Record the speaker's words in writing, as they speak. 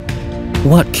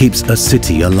What keeps a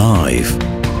city alive?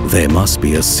 There must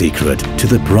be a secret to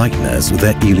the brightness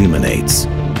that illuminates.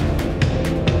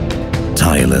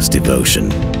 Tireless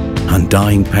devotion,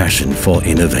 undying passion for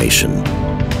innovation.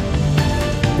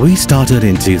 We started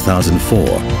in 2004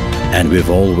 and we've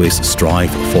always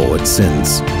strived forward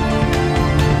since.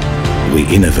 We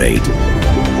innovate,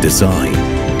 design,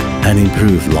 and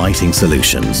improve lighting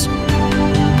solutions.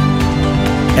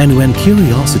 And when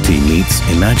curiosity meets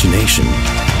imagination,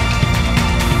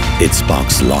 it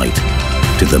sparks light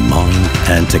to the mind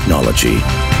and technology.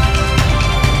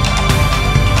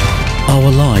 Our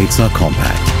lights are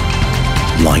compact,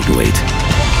 lightweight,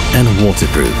 and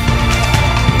waterproof.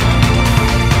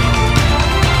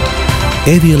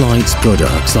 Avialight's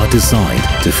products are designed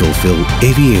to fulfill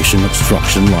aviation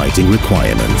obstruction lighting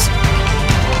requirements.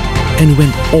 And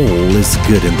when all is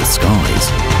good in the skies,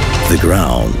 the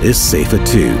ground is safer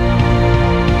too.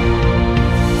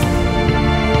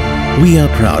 We are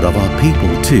proud of our people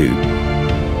too.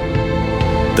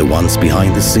 The ones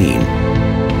behind the scene,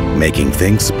 making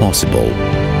things possible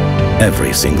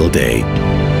every single day.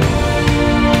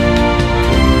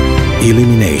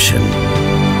 Illumination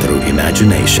through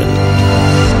imagination.